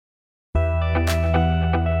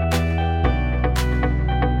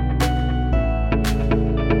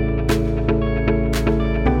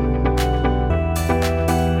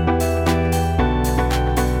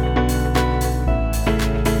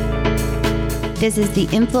This is the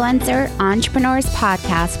Influencer Entrepreneurs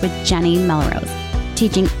Podcast with Jenny Melrose,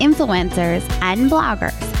 teaching influencers and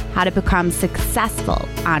bloggers how to become successful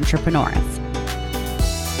entrepreneurs.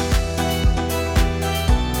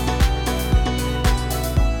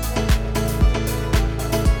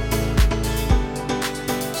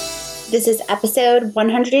 This is episode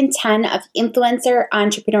 110 of Influencer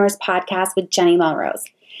Entrepreneurs Podcast with Jenny Melrose.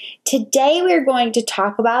 Today we're going to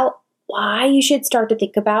talk about why you should start to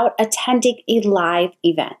think about attending a live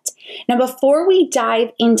event. Now, before we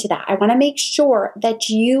dive into that, I want to make sure that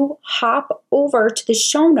you hop over to the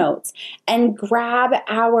show notes and grab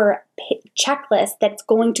our checklist that's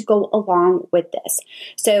going to go along with this.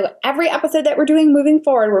 So every episode that we're doing moving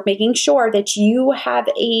forward, we're making sure that you have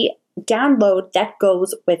a download that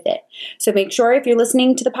goes with it. So make sure if you're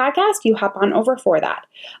listening to the podcast, you hop on over for that.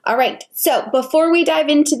 All right. So before we dive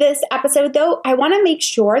into this episode though, I want to make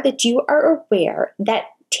sure that you are aware that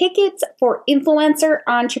tickets for Influencer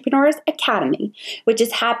Entrepreneurs Academy, which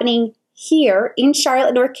is happening here in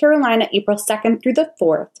Charlotte, North Carolina, April 2nd through the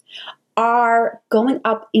 4th, are going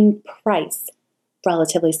up in price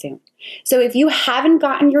relatively soon. So if you haven't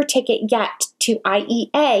gotten your ticket yet to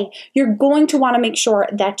IEA, you're going to want to make sure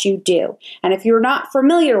that you do. And if you're not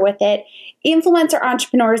familiar with it, Influencer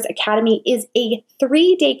Entrepreneurs Academy is a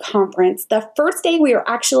 3-day conference. The first day we are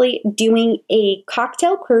actually doing a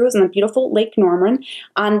cocktail cruise on the beautiful Lake Norman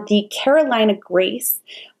on the Carolina Grace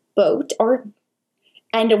boat,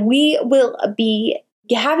 and we will be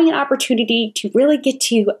having an opportunity to really get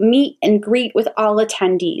to meet and greet with all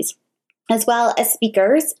attendees, as well as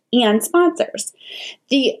speakers and sponsors.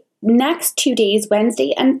 The next 2 days,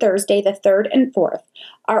 Wednesday and Thursday, the 3rd and 4th,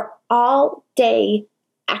 are all day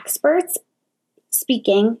experts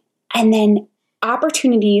speaking, and then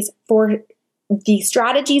opportunities for the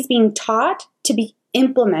strategies being taught to be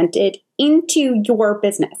implemented into your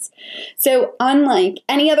business. So unlike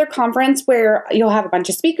any other conference where you'll have a bunch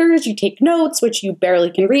of speakers, you take notes, which you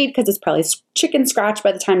barely can read because it's probably chicken scratch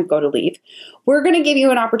by the time you go to leave, we're going to give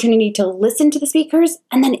you an opportunity to listen to the speakers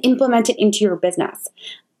and then implement it into your business.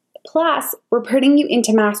 Plus, we're putting you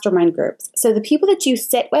into mastermind groups. So the people that you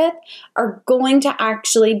sit with are going to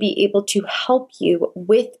actually be able to help you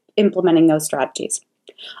with implementing those strategies.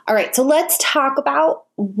 All right, so let's talk about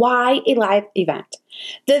why a live event.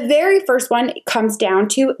 The very first one comes down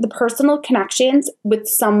to the personal connections with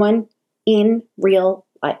someone in real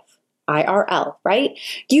life, IRL, right?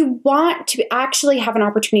 You want to actually have an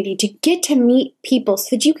opportunity to get to meet people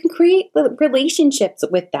so that you can create relationships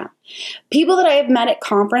with them. People that I have met at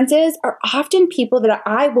conferences are often people that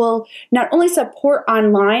I will not only support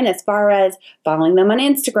online as far as following them on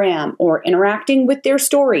Instagram or interacting with their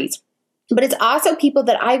stories, but it's also people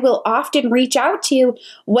that I will often reach out to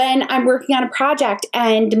when I'm working on a project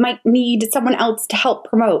and might need someone else to help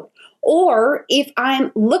promote. Or if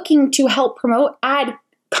I'm looking to help promote, add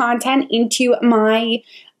content into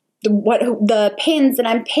the pins that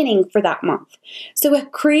I'm pinning for that month. So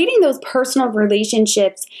creating those personal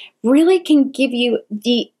relationships really can give you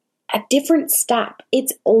a different step.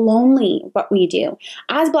 It's lonely what we do.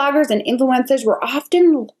 As bloggers and influencers, we're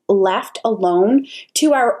often left alone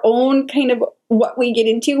to our own kind of what we get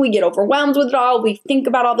into. We get overwhelmed with it all. We think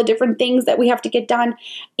about all the different things that we have to get done.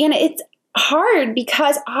 And it's hard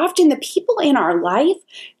because often the people in our life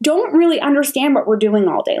don't really understand what we're doing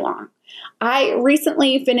all day long. I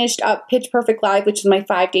recently finished up Pitch Perfect Live, which is my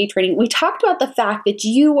 5-day training. We talked about the fact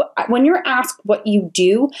that when you're asked what you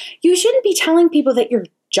do, you shouldn't be telling people that you're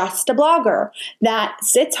just a blogger that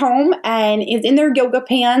sits home and is in their yoga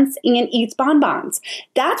pants and eats bonbons.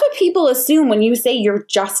 That's what people assume when you say you're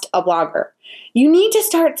just a blogger. You need to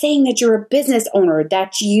start saying that you're a business owner,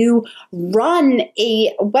 that you run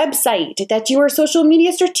a website, that you are a social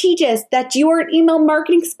media strategist, that you are an email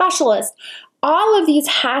marketing specialist. All of these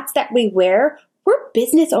hats that we wear, we're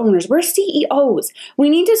business owners, we're CEOs. We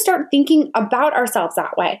need to start thinking about ourselves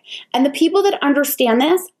that way. And the people that understand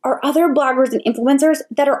this are other bloggers and influencers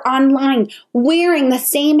that are online wearing the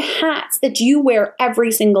same hats that you wear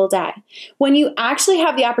every single day. When you actually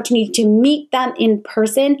have the opportunity to meet them in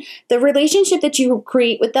person, the relationship that you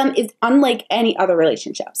create with them is unlike any other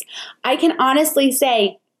relationships. I can honestly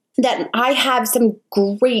say that I have some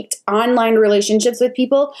great online relationships with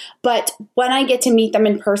people, but when I get to meet them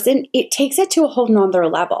in person, it takes it to a whole nother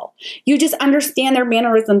level. You just understand their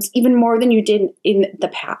mannerisms even more than you did in the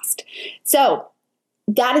past. So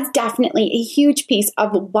that is definitely a huge piece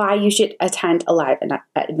of why you should attend a live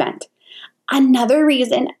event. Another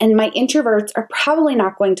reason, and my introverts are probably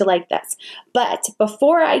not going to like this, but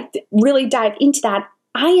before I really dive into that,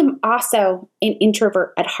 I am also an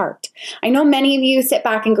introvert at heart. I know many of you sit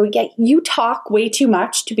back and go, yeah, you talk way too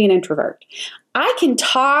much to be an introvert. I can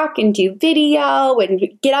talk and do video and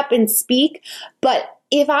get up and speak, but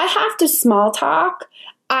if I have to small talk,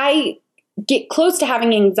 I get close to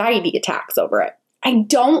having anxiety attacks over it. I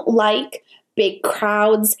don't like big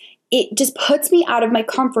crowds. It just puts me out of my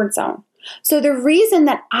comfort zone. So the reason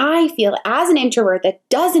that I feel as an introvert that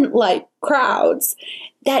doesn't like crowds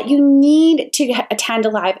that you need to attend a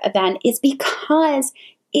live event is because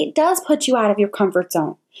it does put you out of your comfort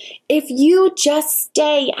zone. If you just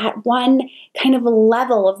stay at one kind of a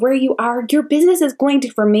level of where you are, your business is going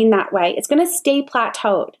to remain that way. It's going to stay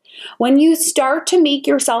plateaued. When you start to make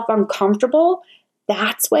yourself uncomfortable,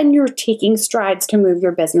 that's when you're taking strides to move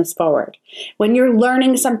your business forward. When you're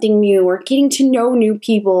learning something new or getting to know new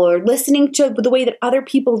people or listening to the way that other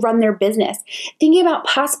people run their business, thinking about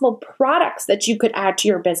possible products that you could add to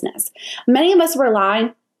your business. Many of us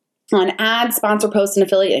rely on ads, sponsor posts, and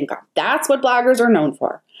affiliate income. That's what bloggers are known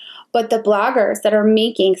for. But the bloggers that are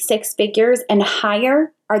making 6 figures and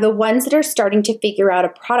higher are the ones that are starting to figure out a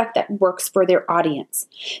product that works for their audience.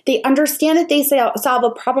 They understand that they solve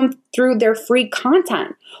a problem through their free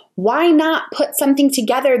content. Why not put something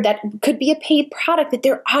together that could be a paid product that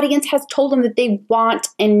their audience has told them that they want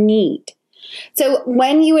and need? So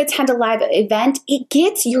when you attend a live event, it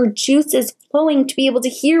gets your juices flowing to be able to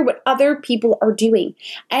hear what other people are doing.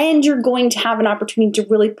 And you're going to have an opportunity to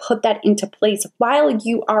really put that into place while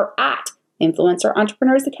you are at Influencer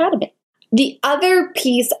Entrepreneurs Academy. The other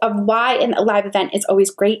piece of why a live event is always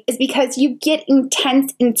great is because you get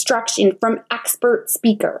intense instruction from expert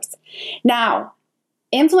speakers. Now,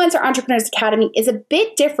 Influencer Entrepreneurs Academy is a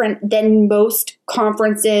bit different than most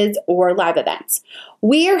conferences or live events.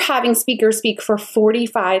 We are having speakers speak for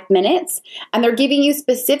 45 minutes, and they're giving you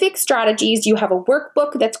specific strategies. You have a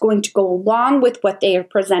workbook that's going to go along with what they are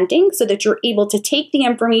presenting so that you're able to take the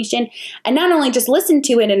information and not only just listen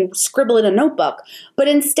to it and scribble in a notebook, but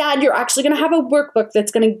instead you're actually going to have a workbook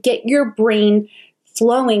that's going to get your brain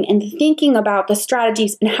flowing and thinking about the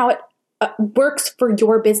strategies and how it works for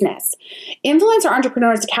your business. Influencer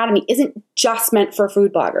Entrepreneurs Academy isn't just meant for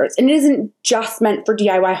food bloggers, and it isn't just meant for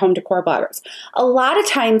DIY home decor bloggers. A lot of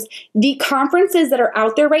times, the conferences that are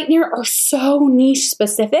out there right now are so niche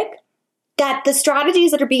specific that the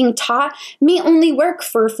strategies that are being taught may only work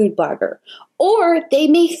for a food blogger, or they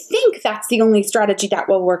may think that's the only strategy that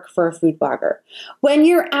will work for a food blogger. When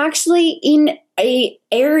you're actually in an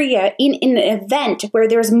area, in an event where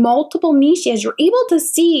there's multiple niches, you're able to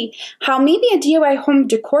see how maybe a DIY home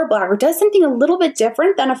decor blogger does something a little bit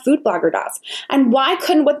different than a food blogger does. And why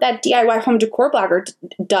couldn't what that DIY home decor blogger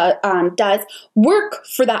does work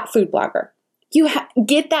for that food blogger? You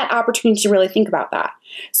get that opportunity to really think about that.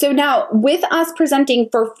 So now with us presenting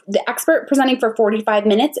for the expert presenting for 45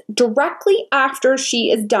 minutes, directly after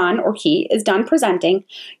she is done or he is done presenting,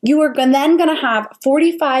 you are then going to have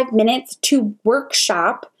 45 minutes to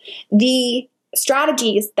workshop the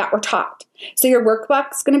strategies that were taught. So your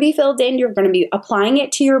workbook's going to be filled in. You're going to be applying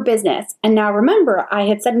it to your business. And now remember, I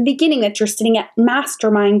had said in the beginning that you're sitting at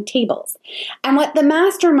mastermind tables. And what the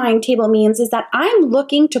mastermind table means is that I'm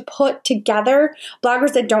looking to put together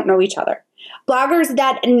bloggers that don't know each other. Bloggers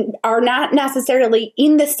that are not necessarily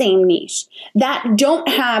in the same niche, that don't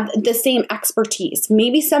have the same expertise.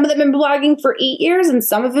 Maybe some of them have been blogging for 8 years and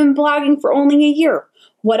some of them blogging for only a year.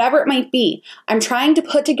 Whatever it might be, I'm trying to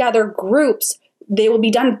put together groups. They will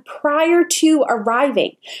be done prior to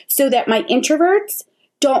arriving so that my introverts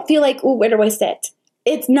don't feel like, oh, where do I sit?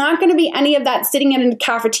 It's not going to be any of that sitting in a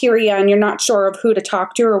cafeteria and you're not sure of who to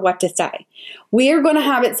talk to or what to say. We are going to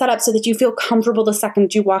have it set up so that you feel comfortable the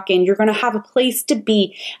second you walk in. You're going to have a place to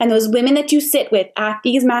be. And those women that you sit with at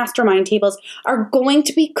these mastermind tables are going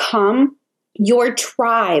to become your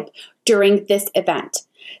tribe during this event.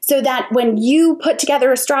 So that when you put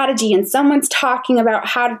together a strategy and someone's talking about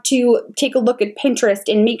how to take a look at Pinterest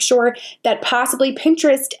and make sure that possibly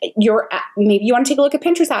Pinterest, maybe you want to take a look at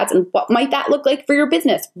Pinterest ads and what might that look like for your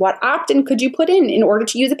business? What opt-in could you put in order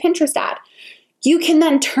to use a Pinterest ad? You can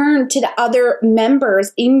then turn to the other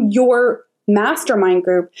members in your mastermind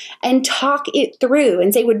group and talk it through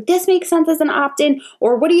and say, would this make sense as an opt-in?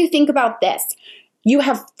 Or what do you think about this? You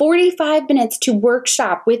have 45 minutes to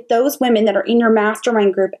workshop with those women that are in your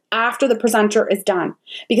mastermind group after the presenter is done,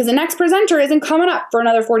 because the next presenter isn't coming up for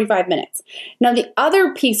another 45 minutes. Now, the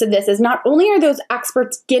other piece of this is not only are those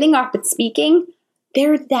experts getting up and speaking,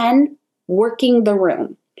 they're then working the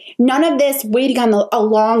room. None of this waiting on a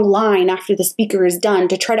long line after the speaker is done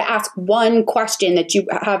to try to ask one question that you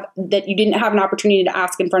didn't have an opportunity to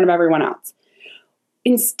ask in front of everyone else.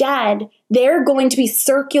 Instead, they're going to be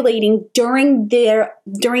circulating during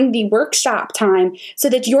the workshop time so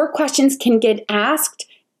that your questions can get asked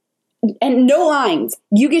and no lines.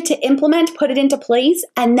 You get to implement, put it into place,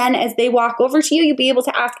 and then as they walk over to you, you'll be able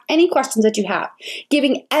to ask any questions that you have,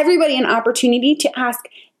 giving everybody an opportunity to ask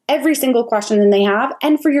every single question that they have,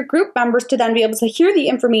 and for your group members to then be able to hear the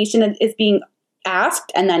information that is being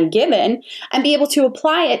asked and then given and be able to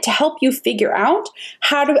apply it to help you figure out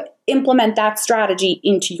how to implement that strategy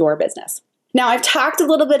into your business. Now, I've talked a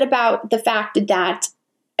little bit about the fact that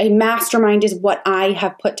a mastermind is what I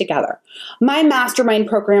have put together. My mastermind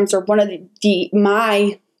programs are one of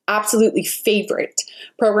my absolutely favorite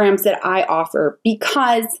programs that I offer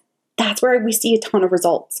because that's where we see a ton of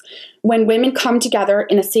results. When women come together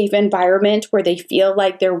in a safe environment where they feel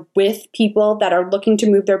like they're with people that are looking to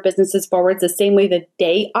move their businesses forward the same way that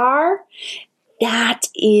they are, that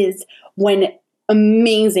is when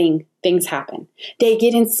amazing things happen. They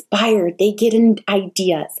get inspired, they get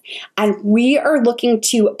ideas, and we are looking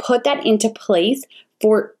to put that into place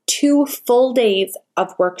for 2 full days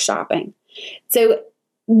of workshopping. So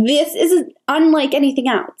this is unlike anything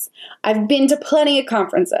else. I've been to plenty of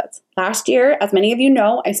conferences. Last year, as many of you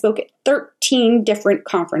know, I spoke at 13 different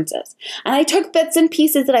conferences, and I took bits and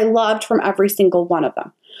pieces that I loved from every single one of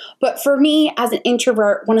them. But for me, as an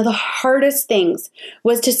introvert, one of the hardest things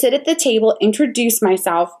was to sit at the table, introduce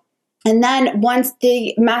myself, and then once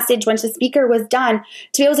the speaker was done,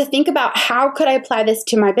 to be able to think about how could I apply this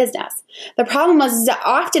to my business. The problem was that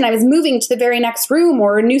often I was moving to the very next room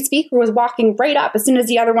or a new speaker was walking right up as soon as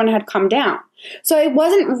the other one had come down. So I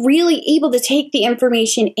wasn't really able to take the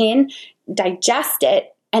information in, digest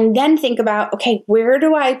it, and then think about, okay,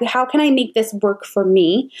 how can I make this work for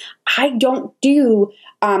me? I don't do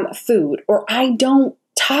food, or I don't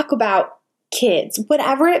talk about kids,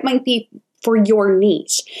 whatever it might be for your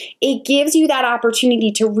niche. It gives you that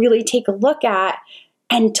opportunity to really take a look at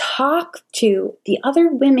and talk to the other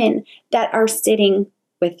women that are sitting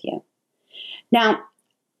with you. Now,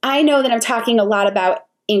 I know that I'm talking a lot about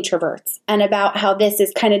introverts and about how this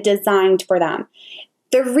is kind of designed for them.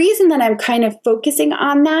 The reason that I'm kind of focusing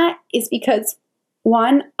on that is because,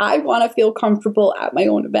 one, I want to feel comfortable at my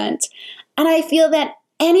own event. And I feel that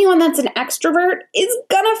anyone that's an extrovert is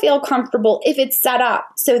going to feel comfortable if it's set up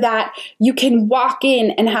so that you can walk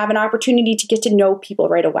in and have an opportunity to get to know people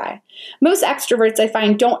right away. Most extroverts, I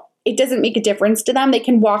find, it doesn't make a difference to them. They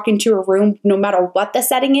can walk into a room no matter what the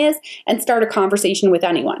setting is and start a conversation with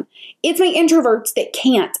anyone. It's my introverts that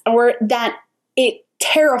can't, or that it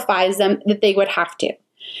terrifies them that they would have to.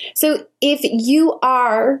 So if you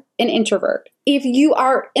are an introvert, if you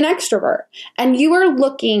are an extrovert, and you are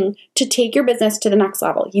looking to take your business to the next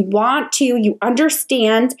level, you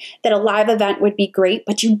understand that a live event would be great,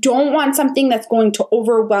 but you don't want something that's going to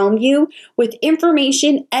overwhelm you with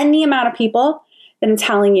information and the amount of people, then I'm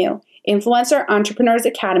telling you, Influencer Entrepreneurs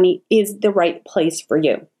Academy is the right place for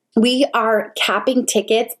you. We are capping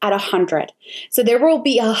tickets at 100. So there will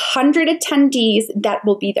be 100 attendees that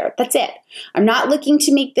will be there. That's it. I'm not looking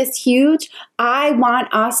to make this huge. I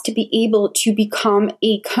want us to be able to become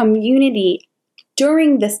a community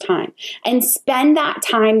during this time and spend that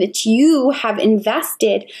time that you have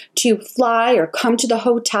invested to fly or come to the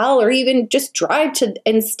hotel or even just drive to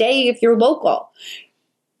and stay if you're local.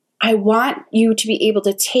 I want you to be able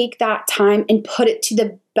to take that time and put it to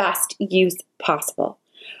the best use possible,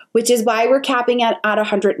 which is why we're capping it at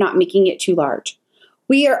 100, not making it too large.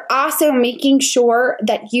 We are also making sure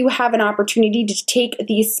that you have an opportunity to take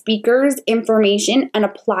these speakers' information and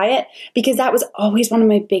apply it, because that was always one of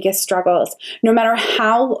my biggest struggles. No matter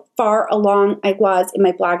how far along I was in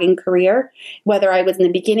my blogging career, whether I was in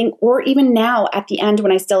the beginning or even now at the end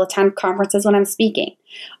when I still attend conferences when I'm speaking,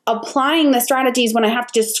 applying the strategies when I have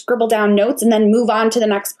to just scribble down notes and then move on to the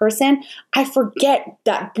next person, I forget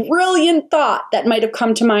that brilliant thought that might have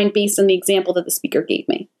come to mind based on the example that the speaker gave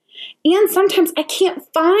me. And sometimes I can't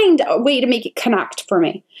find a way to make it connect for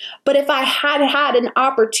me. But if I had an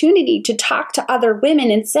opportunity to talk to other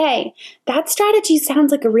women and say, that strategy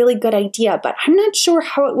sounds like a really good idea, but I'm not sure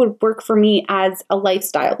how it would work for me as a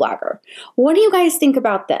lifestyle blogger. What do you guys think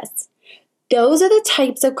about this? Those are the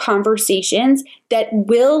types of conversations that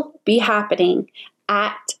will be happening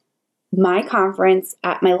at my conference,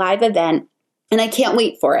 at my live event, and I can't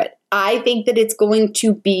wait for it. I think that it's going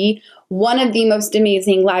to be one of the most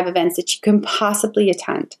amazing live events that you can possibly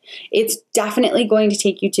attend. It's definitely going to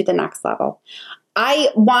take you to the next level. I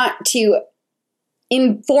want to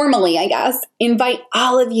informally, invite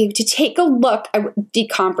all of you to take a look at the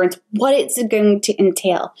conference, what it's going to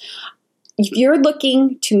entail. If you're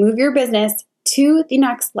looking to move your business to the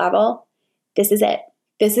next level, this is it.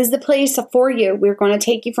 this is the place for you. We're going to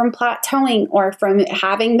take you from plateauing or from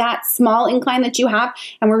having that small incline that you have,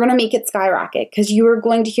 and we're going to make it skyrocket, because you are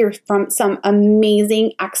going to hear from some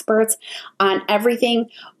amazing experts on everything.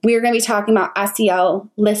 We're going to be talking about SEO,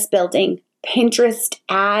 list building, Pinterest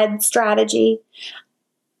ad strategy,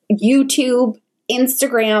 YouTube,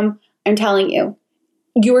 Instagram. I'm telling you,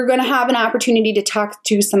 you are going to have an opportunity to talk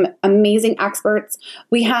to some amazing experts.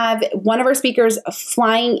 We have one of our speakers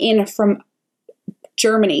flying in from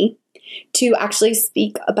Germany to actually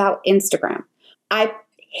speak about Instagram. I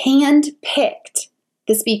handpicked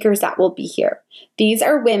the speakers that will be here. These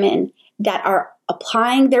are women that are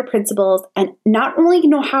applying their principles and not only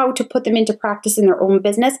know how to put them into practice in their own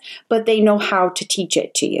business, but they know how to teach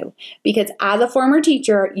it to you. Because as a former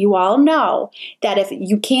teacher, you all know that if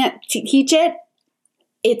you can't teach it,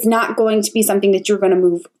 it's not going to be something that you're going to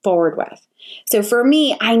move forward with. So for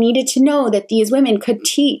me, I needed to know that these women could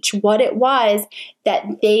teach what it was that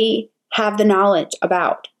they have the knowledge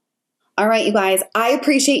about. All right, you guys, I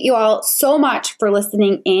appreciate you all so much for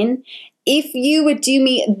listening in. If you would do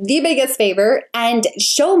me the biggest favor and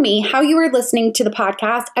show me how you were listening to the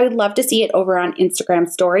podcast, I would love to see it over on Instagram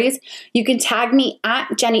stories. You can tag me at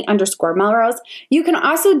Jenny_Melrose. You can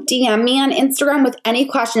also DM me on Instagram with any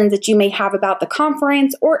questions that you may have about the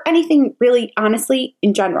conference or anything really, honestly,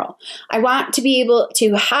 in general. I want to be able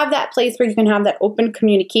to have that place where you can have that open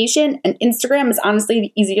communication, and Instagram is honestly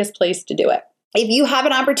the easiest place to do it. If you have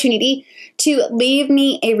an opportunity to leave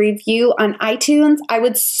me a review on iTunes, I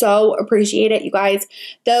would so appreciate it, you guys.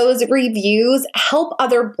 Those reviews help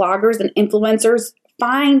other bloggers and influencers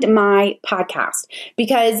find my podcast,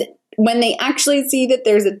 because when they actually see that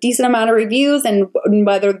there's a decent amount of reviews, and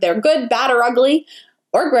whether they're good, bad, or ugly,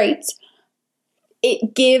 or great,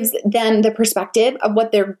 it gives them the perspective of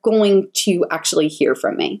what they're going to actually hear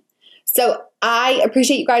from me. So I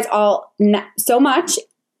appreciate you guys all so much.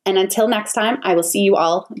 And until next time, I will see you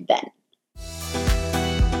all then.